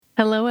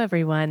Hello,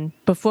 everyone.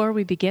 Before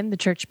we begin the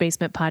Church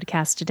Basement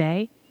podcast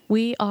today,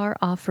 we are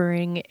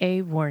offering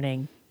a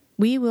warning.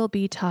 We will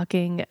be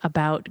talking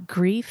about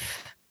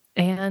grief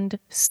and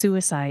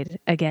suicide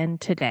again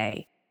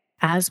today.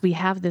 As we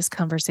have this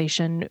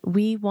conversation,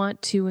 we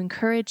want to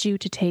encourage you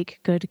to take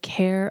good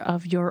care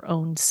of your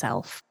own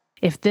self.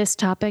 If this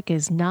topic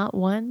is not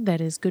one that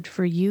is good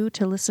for you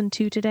to listen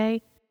to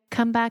today,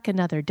 come back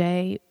another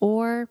day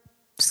or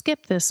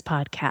skip this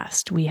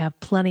podcast. We have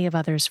plenty of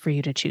others for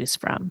you to choose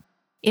from.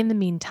 In the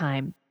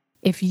meantime,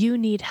 if you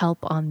need help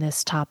on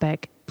this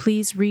topic,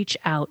 please reach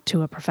out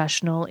to a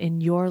professional in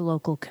your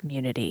local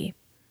community.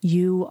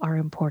 You are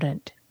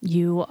important,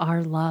 you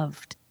are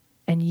loved,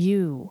 and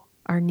you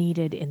are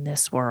needed in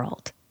this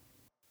world.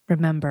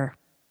 Remember,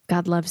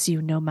 God loves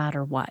you no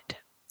matter what,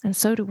 and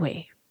so do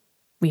we.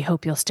 We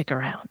hope you'll stick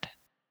around.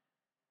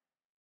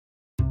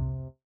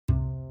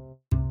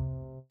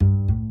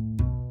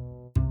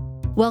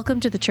 Welcome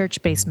to the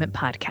Church Basement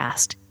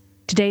Podcast.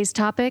 Today's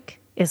topic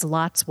is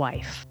Lot's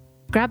wife.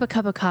 Grab a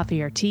cup of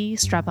coffee or tea,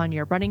 strap on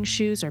your running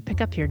shoes, or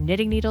pick up your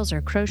knitting needles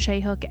or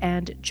crochet hook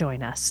and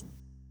join us.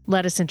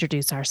 Let us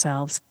introduce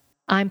ourselves.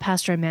 I'm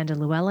Pastor Amanda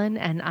Llewellyn,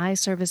 and I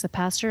serve as the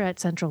pastor at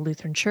Central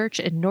Lutheran Church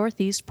in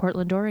Northeast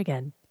Portland,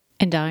 Oregon.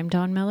 And I'm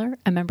Dawn Miller,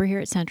 a member here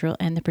at Central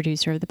and the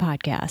producer of the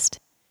podcast.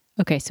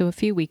 Okay, so a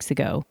few weeks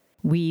ago,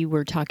 we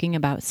were talking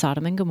about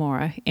Sodom and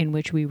Gomorrah, in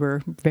which we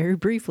were very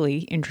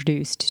briefly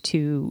introduced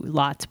to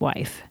Lot's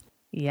wife.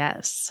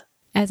 Yes.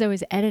 As I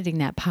was editing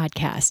that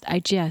podcast,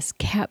 I just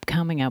kept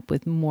coming up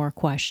with more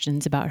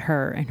questions about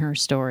her and her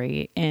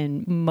story,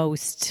 and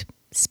most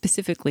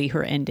specifically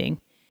her ending.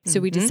 So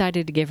we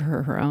decided to give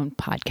her her own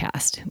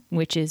podcast,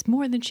 which is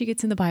more than she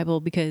gets in the Bible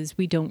because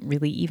we don't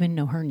really even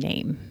know her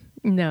name.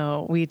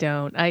 No, we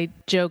don't. I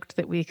joked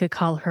that we could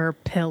call her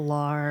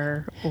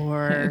Pilar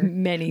or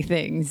many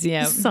things,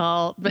 yeah.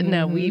 Salt, but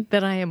no,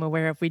 that I am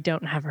aware of, we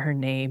don't have her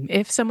name.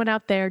 If someone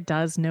out there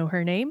does know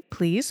her name,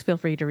 please feel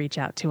free to reach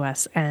out to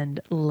us and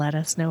let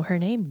us know her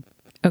name.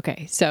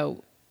 Okay,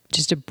 so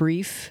just a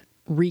brief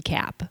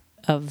recap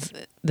of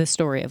the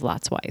story of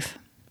Lot's wife.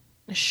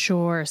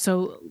 Sure.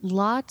 So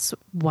Lot's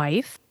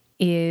wife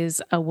is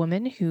a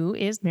woman who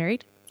is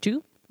married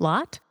to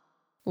Lot.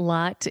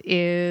 Lot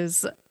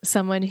is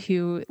someone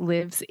who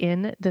lives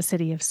in the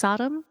city of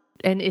Sodom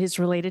and is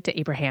related to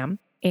Abraham.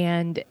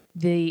 And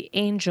the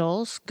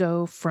angels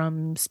go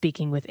from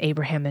speaking with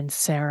Abraham and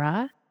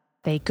Sarah,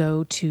 they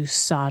go to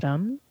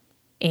Sodom.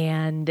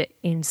 And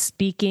in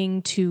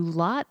speaking to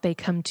Lot, they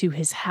come to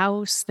his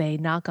house, they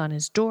knock on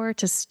his door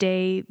to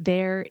stay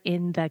there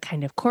in the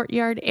kind of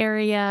courtyard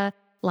area.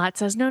 Lot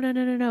says,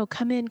 no,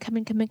 come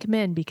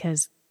in,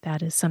 because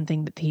that is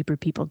something that the Hebrew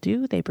people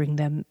do. They bring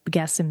them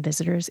guests and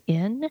visitors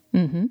in.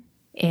 Mm-hmm.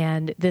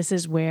 And this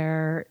is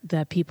where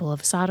the people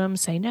of Sodom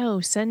say, no,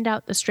 send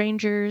out the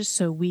strangers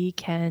so we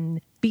can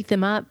beat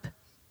them up.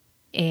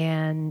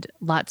 And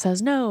Lot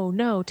says,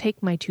 no,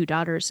 take my 2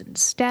 daughters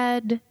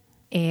instead.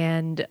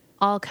 And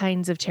all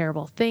kinds of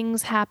terrible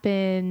things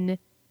happen.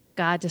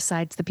 God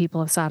decides the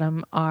people of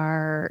Sodom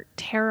are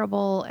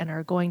terrible and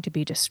are going to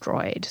be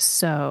destroyed.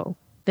 So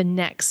the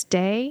next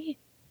day,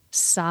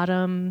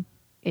 Sodom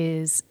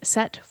is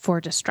set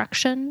for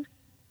destruction.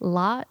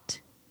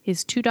 Lot,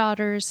 his 2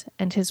 daughters,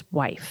 and his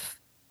wife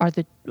are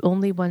the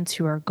only ones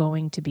who are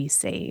going to be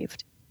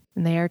saved.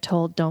 And they are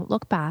told, don't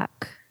look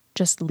back,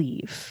 just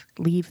leave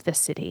the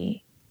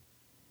city.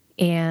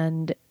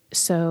 And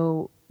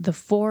so the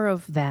 4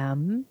 of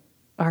them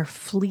are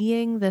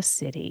fleeing the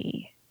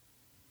city.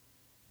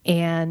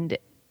 And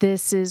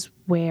this is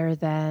where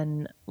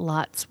then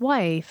Lot's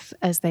wife,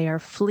 as they are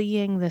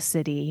fleeing the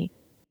city,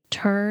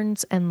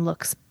 turns and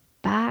looks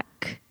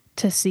back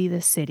to see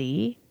the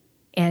city.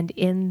 And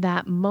in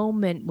that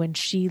moment when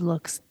she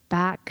looks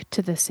back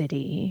to the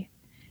city,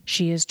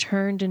 she is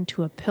turned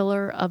into a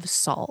pillar of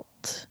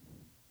salt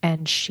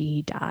and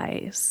she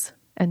dies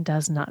and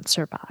does not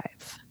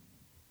survive.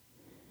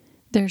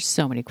 There's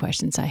so many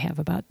questions I have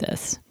about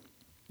this.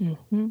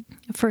 Mm-hmm.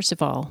 First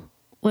of all,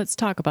 let's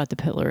talk about the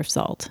pillar of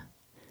salt.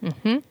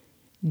 Mm-hmm.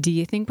 Do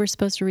you think we're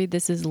supposed to read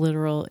this as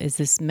literal? Is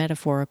this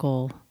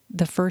metaphorical?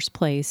 The first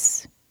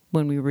place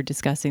when we were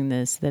discussing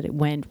this that it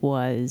went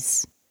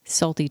was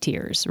salty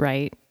tears,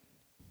 right?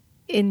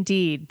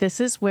 Indeed. This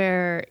is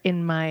where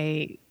in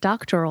my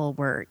doctoral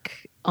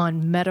work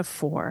on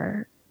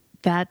metaphor,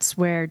 that's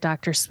where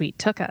Dr. Sweet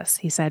took us.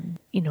 He said,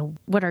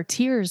 what are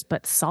tears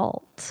but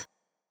salt?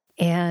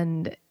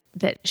 And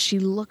that she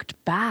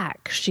looked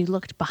back, she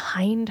looked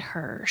behind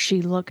her,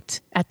 she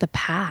looked at the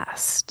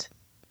past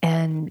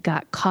and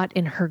got caught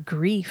in her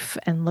grief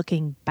and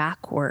looking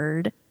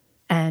backward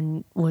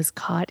and was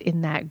caught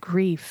in that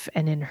grief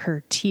and in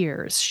her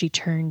tears. She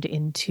turned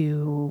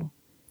into,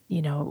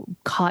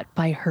 caught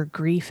by her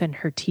grief and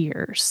her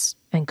tears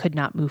and could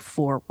not move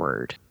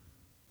forward.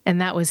 And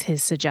that was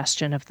his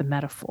suggestion of the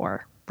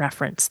metaphor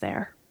reference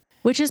there,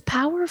 which is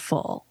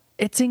powerful.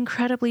 It's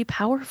incredibly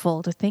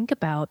powerful to think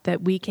about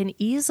that we can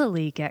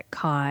easily get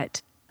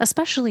caught,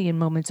 especially in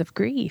moments of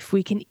grief.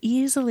 We can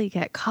easily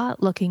get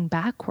caught looking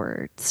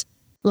backwards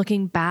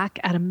looking back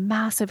at a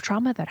massive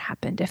trauma that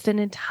happened. If an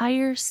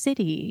entire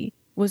city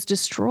was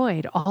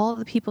destroyed, all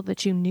the people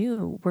that you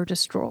knew were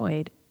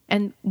destroyed.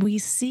 And we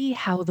see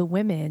how the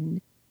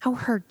women, how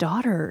her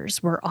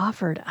daughters were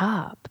offered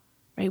up,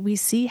 right? We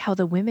see how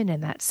the women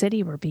in that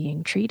city were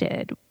being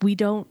treated. We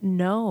don't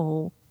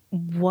know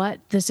what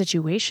the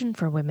situation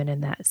for women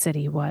in that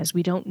city was.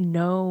 We don't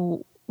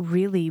know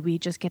really. We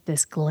just get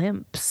this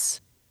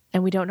glimpse,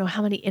 and we don't know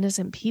how many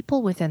innocent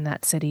people within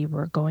that city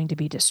were going to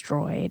be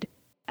destroyed.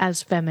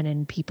 As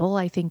feminine people,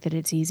 I think that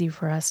it's easy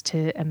for us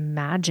to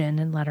imagine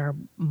and let our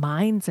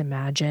minds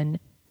imagine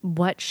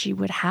what she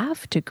would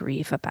have to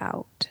grieve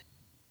about.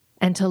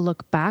 And to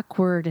look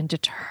backward and to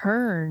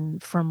turn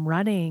from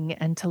running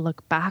and to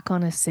look back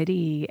on a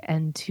city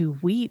and to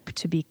weep,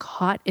 to be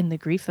caught in the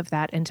grief of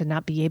that and to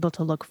not be able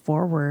to look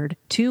forward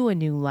to a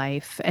new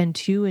life and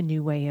to a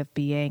new way of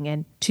being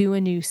and to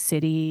a new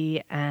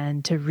city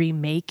and to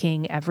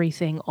remaking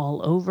everything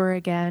all over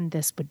again.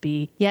 This would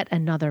be yet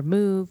another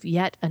move,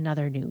 yet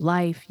another new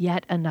life,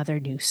 yet another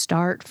new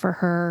start for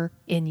her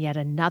in yet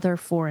another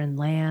foreign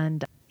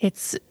land.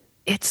 It's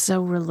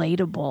so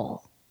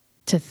relatable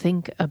to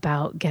think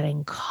about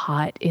getting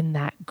caught in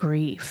that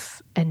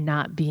grief and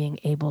not being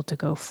able to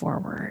go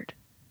forward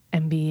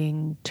and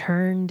being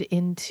turned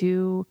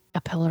into a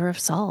pillar of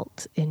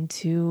salt,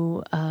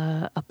 into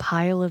a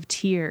pile of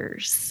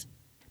tears.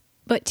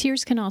 But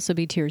tears can also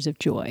be tears of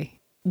joy.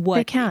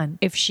 They can.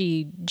 If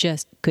she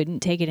just couldn't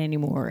take it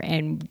anymore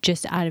and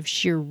just out of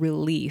sheer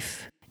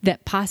relief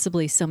that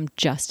possibly some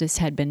justice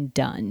had been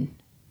done,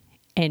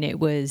 and it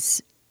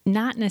was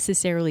not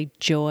necessarily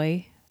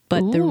joy,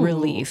 but the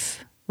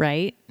relief,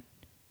 right?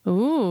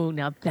 Ooh,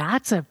 now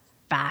that's a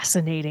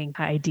fascinating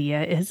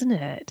idea, isn't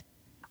it?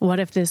 What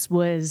if this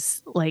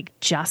was like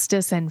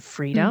justice and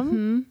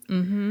freedom?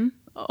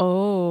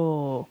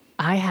 Oh,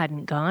 I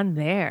hadn't gone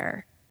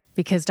there.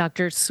 Because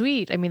Dr.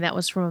 Sweet, I mean, that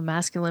was from a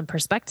masculine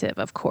perspective,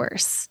 of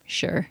course.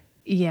 Sure.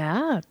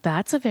 Yeah,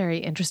 that's a very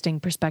interesting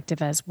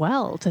perspective as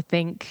well, to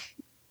think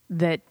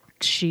that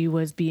she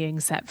was being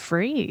set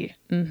free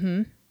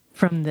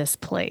from this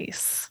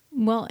place.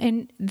 Well,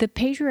 and the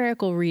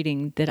patriarchal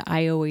reading that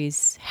I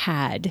always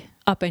had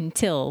up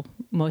until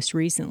most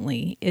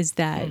recently is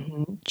that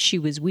she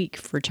was weak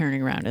for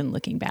turning around and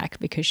looking back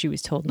because she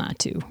was told not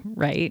to,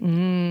 right?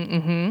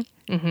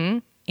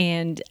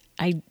 And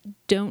I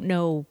don't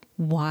know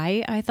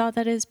why I thought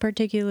that is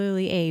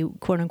particularly a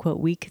quote unquote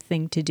weak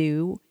thing to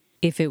do.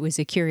 If it was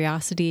a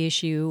curiosity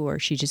issue or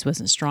she just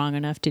wasn't strong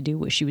enough to do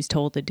what she was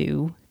told to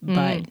do,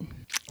 but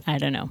I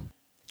don't know.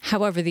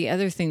 However, the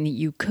other thing that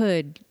you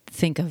could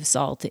think of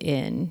salt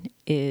in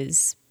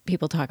is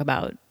people talk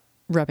about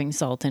rubbing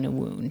salt in a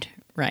wound,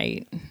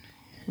 right?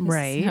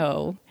 Right.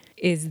 So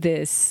is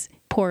this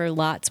poor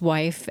Lot's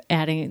wife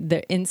adding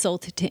the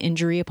insult to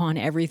injury upon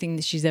everything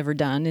that she's ever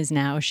done is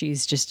now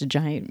she's just a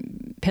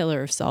giant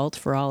pillar of salt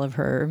for all of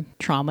her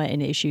trauma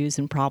and issues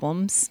and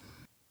problems?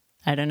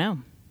 I don't know.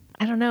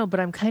 But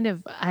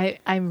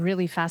I'm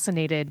really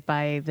fascinated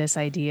by this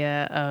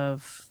idea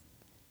of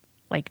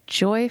like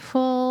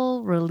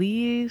joyful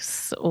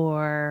release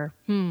or,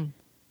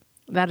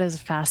 that is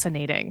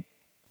fascinating.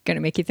 Going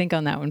to make you think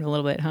on that one a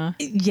little bit, huh?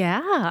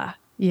 Yeah.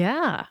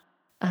 Yeah.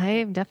 I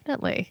am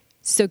definitely.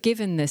 So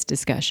given this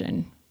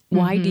discussion,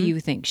 why do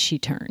you think she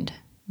turned?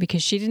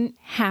 Because she didn't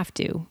have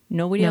to.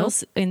 Nobody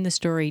else in the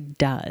story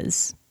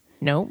does.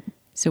 Nope.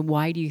 So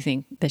why do you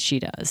think that she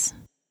does?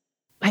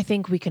 I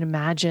think we can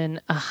imagine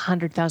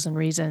 100,000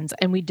 reasons,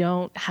 and we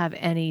don't have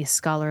any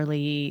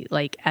scholarly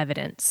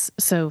evidence.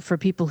 So for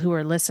people who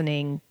are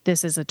listening,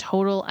 this is a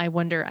total, I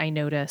wonder, I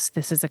notice.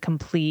 This is a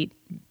complete,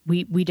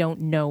 we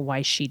don't know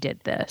why she did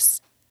this.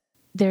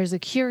 There's a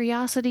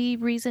curiosity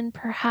reason,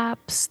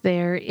 perhaps.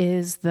 There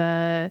is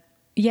the...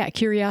 Yeah,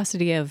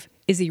 curiosity of,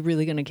 is he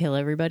really going to kill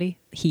everybody?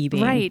 He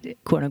being,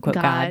 quote unquote,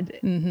 God.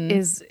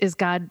 Is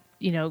God,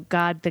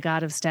 God, the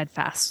God of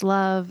steadfast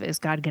love? Is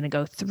God going to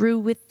go through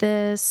with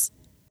this?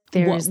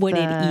 What would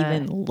it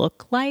even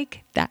look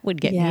like? That would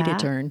get me to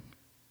turn.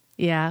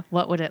 Yeah.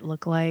 What would it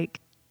look like?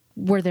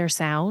 Were there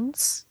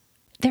sounds?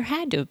 There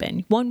had to have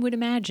been. One would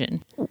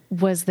imagine.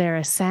 Was there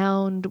a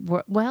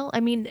sound? Well, I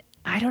mean,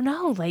 I don't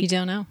know. You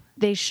don't know.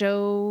 They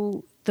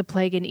show the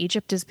plague in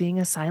Egypt as being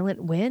a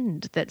silent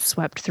wind that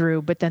swept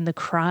through, but then the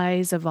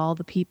cries of all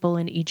the people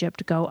in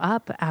Egypt go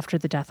up after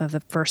the death of the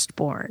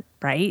firstborn,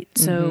 right?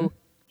 So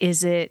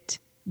is it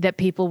that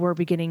people were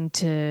beginning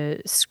to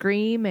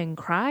scream and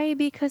cry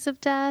because of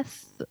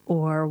death?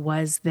 Or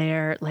was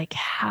there,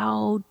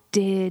 how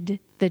did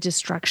the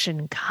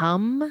destruction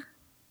come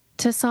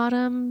to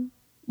Sodom?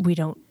 We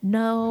don't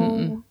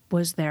know.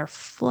 Was there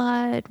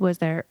flood? Was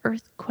there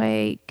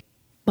earthquake?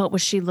 What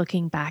was she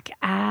looking back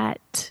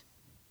at?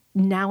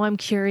 Now I'm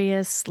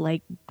curious,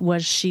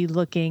 was she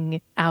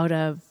looking out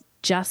of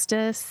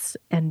justice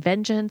and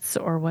vengeance,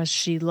 or was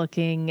she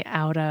looking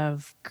out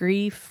of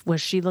grief? Was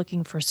she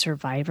looking for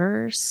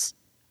survivors,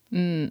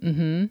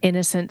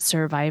 innocent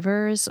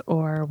survivors,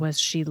 or was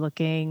she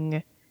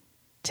looking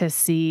to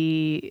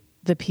see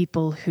the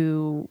people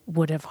who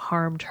would have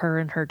harmed her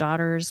and her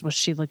daughters? Was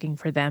she looking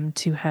for them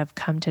to have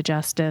come to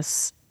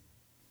justice?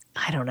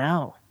 I don't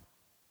know.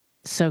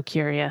 So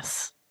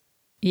curious.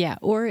 Yeah.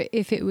 Or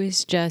if it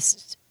was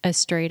just a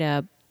straight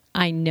up,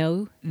 I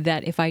know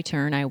that if I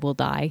turn, I will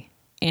die,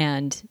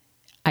 and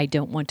I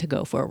don't want to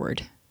go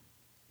forward.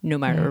 No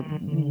matter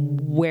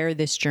where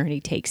this journey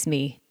takes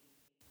me,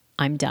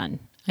 I'm done.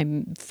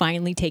 I'm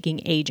finally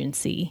taking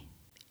agency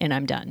and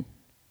I'm done.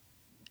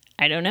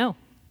 I don't know.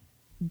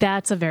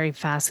 That's a very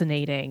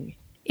fascinating.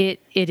 It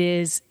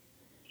is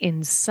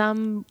in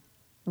some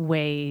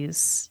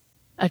ways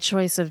a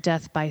choice of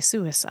death by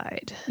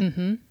suicide.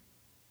 Mm-hmm.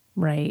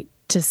 Right?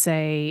 To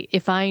say,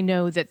 if I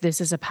know that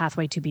this is a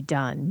pathway to be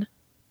done,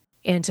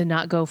 and to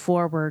not go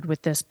forward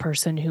with this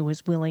person who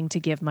was willing to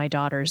give my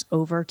daughters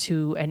over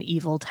to an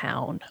evil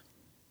town,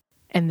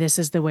 and this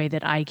is the way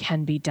that I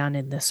can be done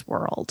in this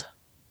world,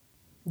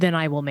 then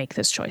I will make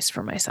this choice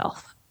for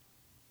myself.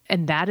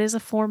 And that is a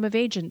form of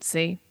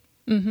agency.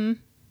 Mm-hmm.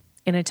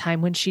 In a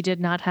time when she did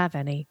not have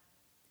any.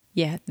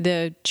 Yeah,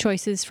 the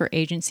choices for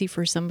agency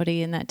for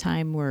somebody in that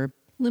time were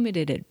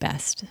limited at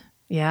best.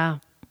 Yeah.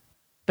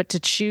 But to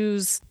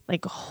choose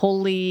like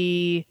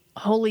holy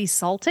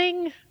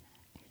salting?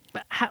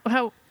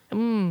 How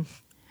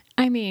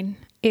I mean,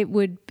 it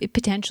would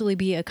potentially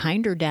be a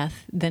kinder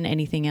death than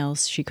anything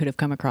else she could have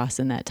come across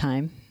in that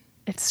time.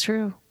 It's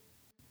true.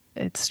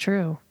 It's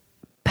true.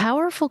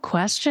 Powerful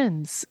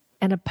questions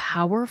and a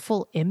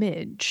powerful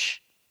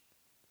image.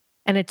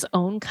 And its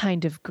own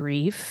kind of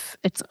grief,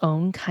 its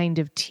own kind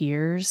of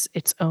tears,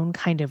 its own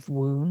kind of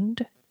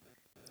wound.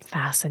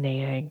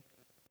 Fascinating.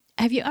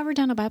 Have you ever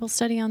done a Bible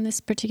study on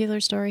this particular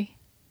story?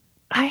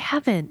 I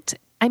haven't.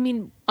 I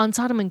mean, on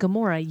Sodom and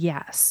Gomorrah,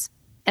 yes.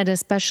 And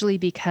especially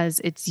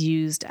because it's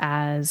used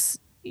as,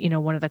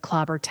 one of the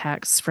clobber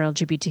texts for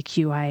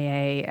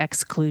LGBTQIA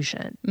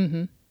exclusion,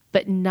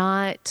 but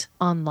not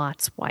on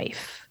Lot's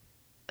wife.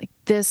 Like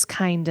this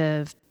kind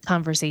of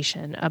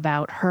conversation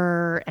about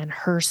her and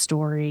her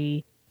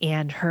story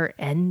and her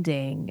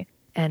ending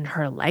and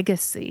her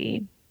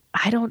legacy.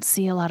 I don't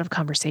see a lot of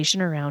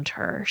conversation around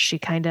her. She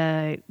kind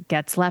of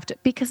gets left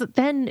because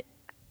then,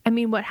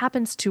 what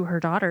happens to her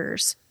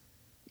daughters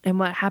and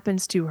what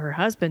happens to her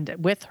husband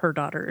with her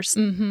daughters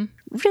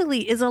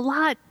really is a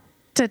lot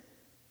to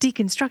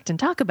deconstruct and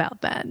talk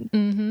about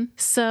then.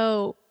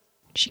 So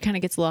she kind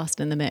of gets lost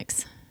in the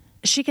mix.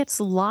 She gets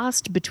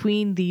lost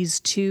between these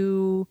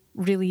two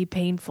really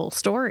painful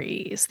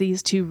stories,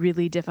 these two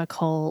really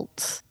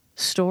difficult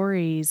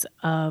stories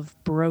of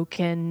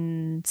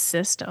broken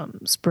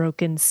systems,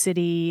 broken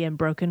city and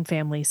broken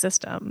family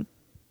system.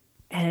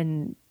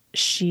 And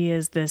she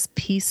is this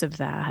piece of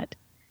that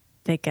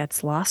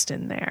gets lost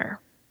in there.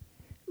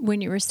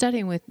 When you were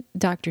studying with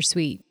Dr.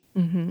 Sweet,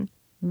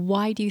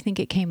 why do you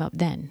think it came up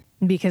then?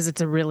 Because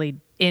it's a really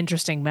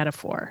interesting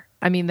metaphor.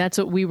 That's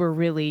what we were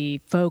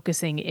really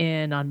focusing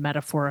in on,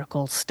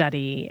 metaphorical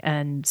study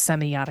and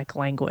semiotic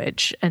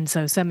language. And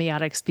so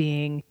semiotics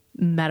being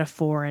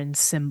metaphor and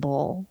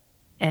symbol,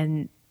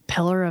 and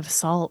pillar of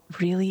salt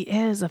really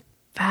is a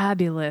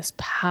fabulous,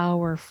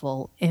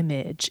 powerful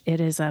image. It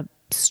is a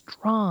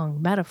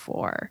strong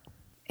metaphor.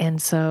 And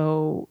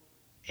so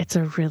it's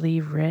a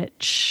really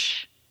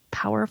rich,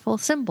 powerful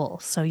symbol.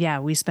 So yeah,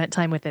 we spent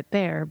time with it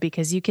there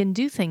because you can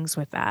do things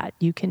with that.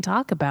 You can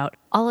talk about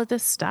all of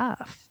this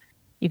stuff.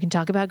 You can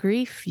talk about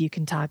grief. You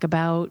can talk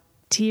about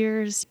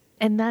tears.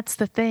 And that's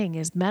the thing,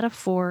 is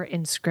metaphor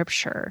in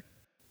scripture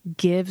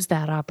gives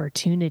that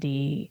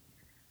opportunity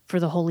for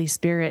the Holy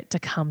Spirit to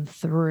come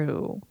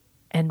through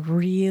and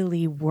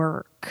really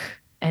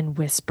work and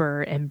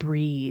whisper and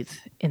breathe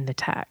in the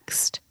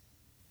text.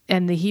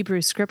 And the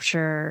Hebrew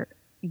scripture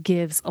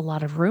gives a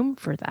lot of room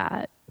for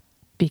that,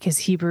 because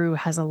Hebrew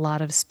has a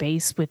lot of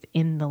space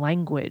within the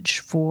language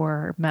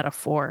for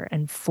metaphor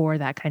and for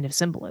that kind of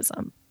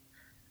symbolism.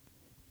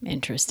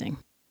 Interesting.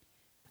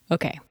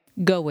 Okay,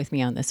 go with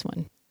me on this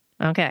one.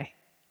 Okay.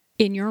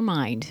 In your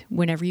mind,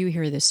 whenever you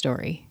hear this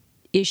story,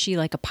 is she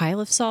like a pile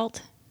of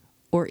salt,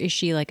 or is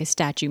she like a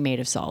statue made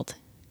of salt?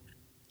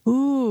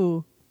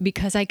 Ooh.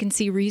 Because I can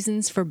see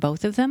reasons for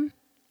both of them,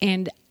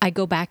 and I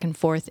go back and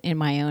forth in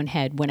my own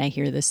head when I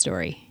hear this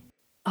story.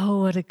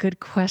 Oh, what a good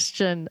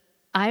question.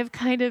 I've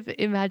kind of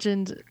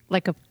imagined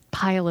like a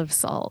pile of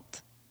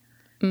salt,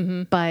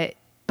 but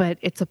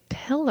it's a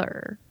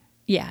pillar.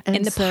 Yeah,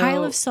 and the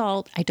pile of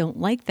salt, I don't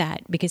like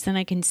that, because then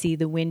I can see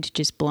the wind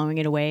just blowing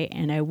it away,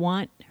 and I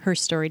want her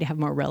story to have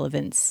more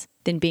relevance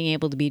than being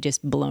able to be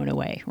just blown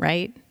away,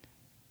 right?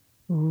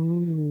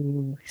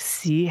 Ooh,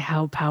 see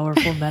how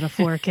powerful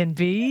metaphor can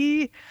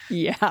be?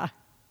 Yeah.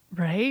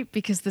 Right?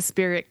 Because the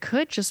Spirit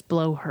could just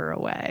blow her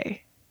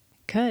away.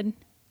 Could.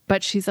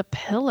 But she's a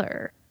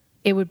pillar.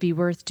 It would be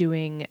worth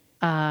doing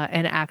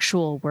an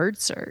actual word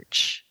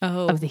search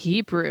of the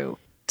Hebrew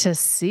to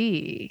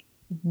see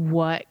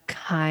what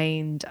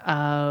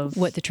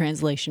the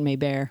translation may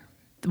bear,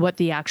 what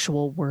the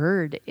actual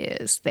word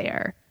is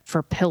there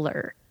for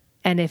pillar.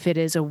 And if it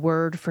is a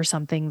word for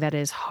something that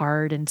is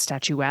hard and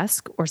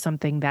statuesque, or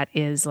something that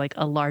is like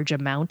a large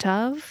amount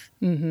of,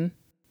 and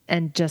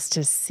and just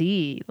to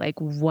see,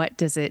 like, what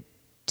does it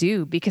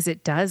do? Because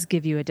it does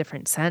give you a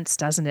different sense,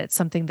 doesn't it?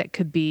 Something that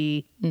could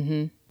be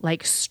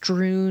like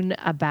strewn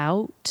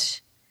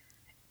about,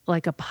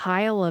 like a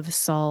pile of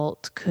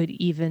salt could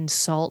even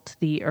salt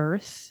the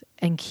earth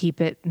and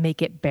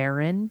make it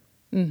barren,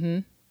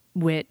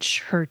 which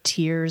her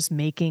tears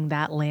making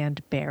that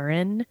land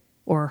barren,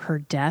 or her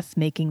death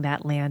making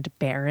that land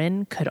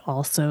barren, could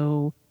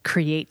also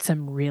create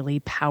some really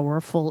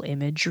powerful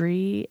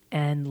imagery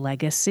and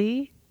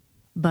legacy.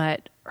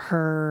 But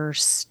her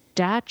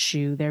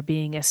statue, there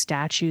being a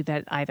statue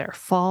that either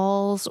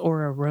falls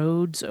or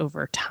erodes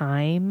over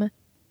time,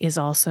 is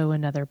also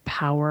another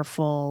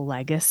powerful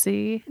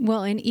legacy.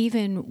 Well, and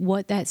even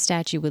what that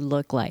statue would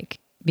look like,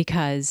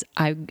 because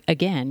I,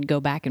 again, go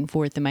back and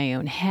forth in my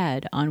own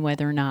head on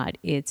whether or not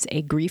it's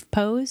a grief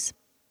pose,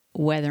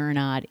 whether or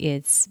not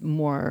it's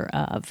more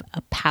of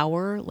a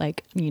power,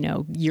 like,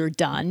 you're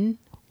done.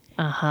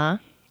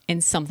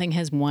 And something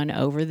has won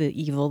over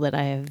the evil that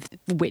I have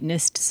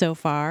witnessed so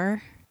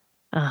far.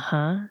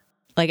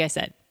 Like I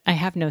said, I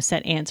have no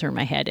set answer in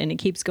my head, and it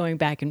keeps going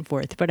back and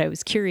forth. But I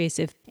was curious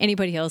if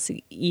anybody else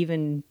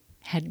even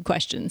had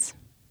questions.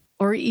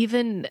 Or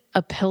even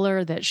a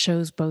pillar that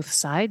shows both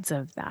sides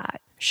of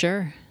that.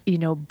 Sure.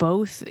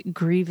 Both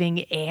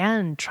grieving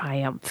and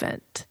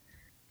triumphant.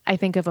 I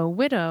think of a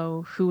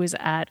widow who was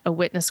at a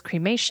witness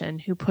cremation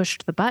who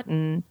pushed the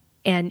button,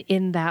 and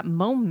in that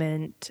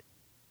moment,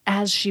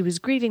 as she was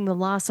grieving the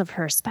loss of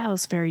her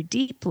spouse very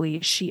deeply,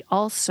 she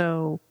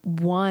also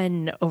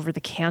won over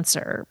the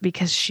cancer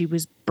because she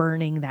was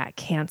burning that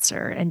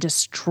cancer and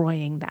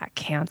destroying that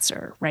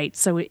cancer, right?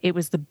 So it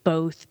was the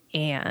both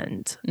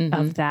and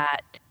of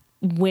that,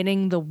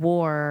 winning the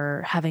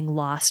war, having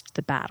lost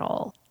the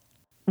battle,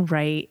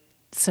 right?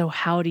 So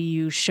how do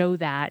you show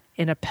that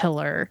in a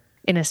pillar,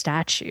 in a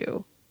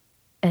statue,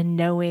 and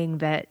knowing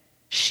that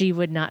she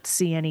would not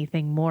see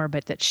anything more,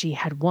 but that she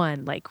had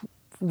won? Like,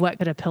 what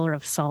could a pillar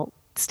of salt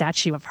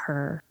statue of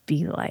her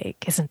be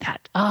like? Isn't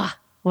that,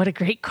 what a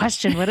great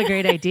question. What a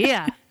great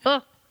idea.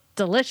 Oh,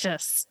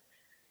 delicious.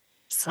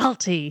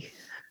 Salty.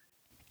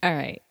 All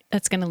right.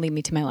 That's going to lead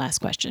me to my last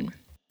question.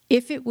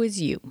 If it was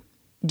you,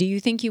 do you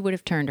think you would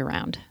have turned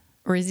around?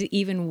 Or is it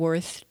even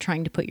worth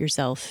trying to put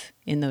yourself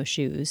in those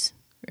shoes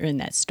or in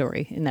that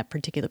story, in that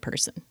particular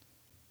person?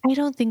 I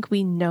don't think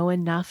we know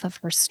enough of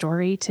her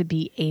story to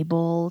be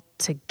able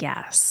to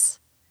guess,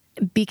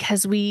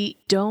 because we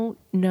don't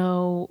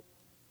know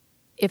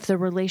if the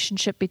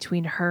relationship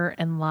between her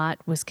and Lot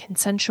was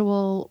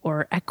consensual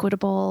or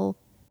equitable.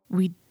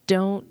 We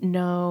don't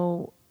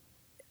know,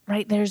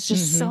 right? There's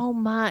just so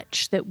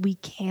much that we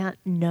can't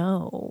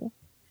know,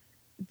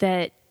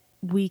 that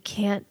we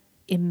can't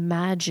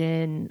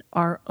imagine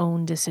our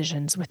own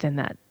decisions within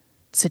that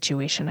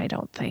situation, I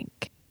don't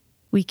think.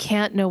 We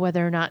can't know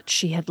whether or not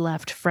she had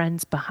left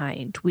friends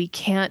behind. We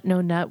can't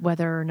know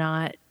whether or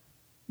not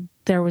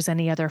there was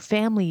any other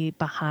family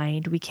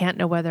behind. We can't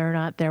know whether or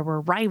not there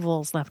were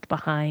rivals left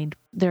behind.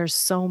 There's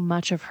so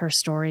much of her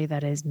story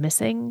that is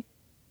missing.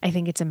 I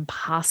think it's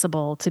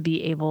impossible to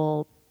be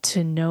able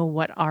to know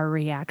what our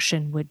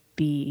reaction would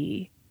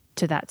be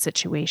to that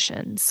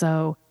situation.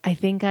 So I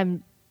think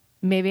I'm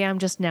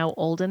just now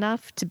old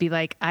enough to be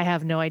like, I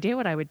have no idea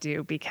what I would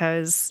do,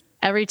 because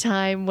every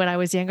time when I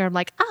was younger, I'm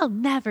like, I'll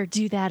never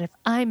do that if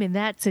I'm in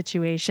that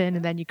situation.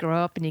 And then you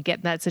grow up and you get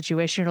in that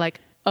situation, you're like,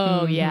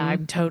 oh yeah,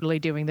 I'm totally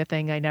doing the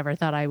thing I never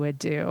thought I would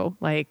do.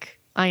 Like,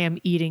 I am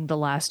eating the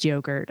last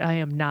yogurt. I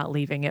am not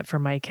leaving it for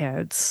my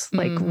kids.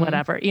 Like,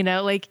 whatever,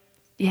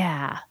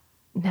 yeah,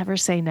 never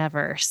say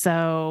never.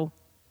 So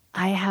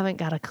I haven't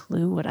got a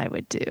clue what I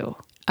would do.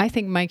 I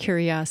think my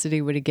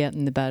curiosity would have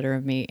gotten the better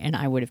of me and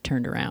I would have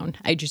turned around.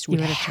 I just would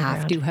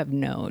have to have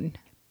known.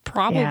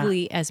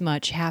 Probably as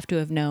much have to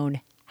have known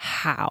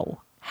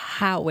how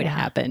it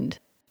happened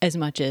as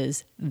much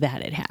as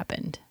that it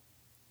happened.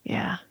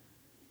 Yeah.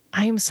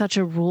 I am such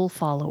a rule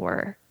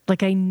follower.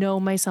 Like, I know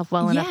myself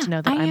well enough to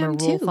know that I'm a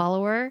rule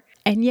follower.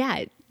 And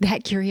yeah,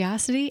 that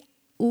curiosity,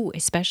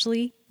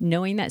 especially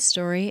knowing that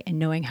story and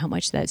knowing how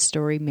much that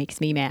story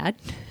makes me mad,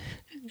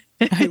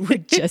 I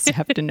would just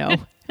have to know.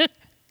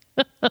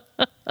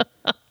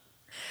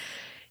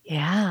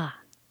 Yeah.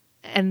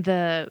 And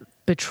the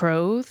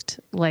betrothed,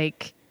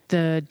 like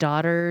the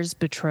daughter's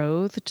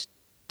betrothed,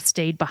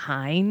 stayed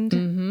behind.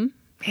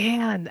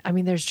 Man, I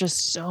mean, there's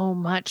just so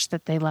much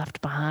that they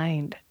left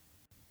behind.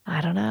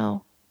 I don't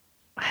know.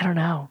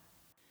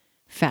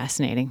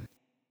 Fascinating.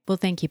 Well,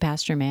 thank you,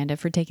 Pastor Amanda,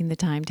 for taking the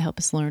time to help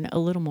us learn a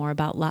little more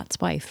about Lot's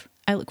wife.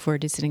 I look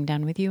forward to sitting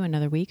down with you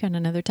another week on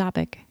another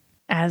topic.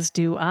 As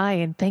do I.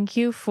 And thank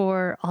you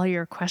for all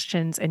your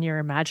questions and your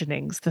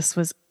imaginings. This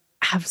was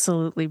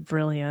absolutely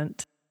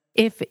brilliant.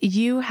 If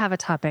you have a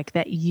topic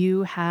that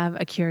you have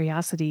a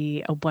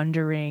curiosity, a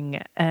wondering,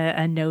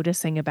 a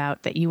noticing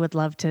about that you would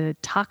love to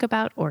talk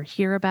about or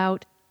hear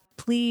about,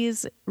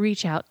 please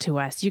reach out to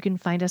us. You can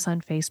find us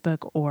on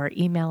Facebook or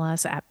email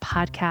us at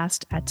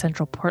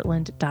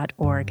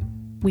podcast@centralportland.org.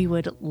 We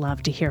would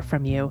love to hear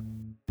from you.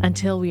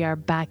 Until we are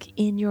back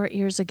in your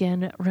ears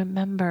again,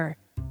 remember,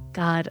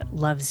 God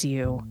loves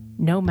you.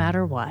 no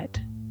matter what.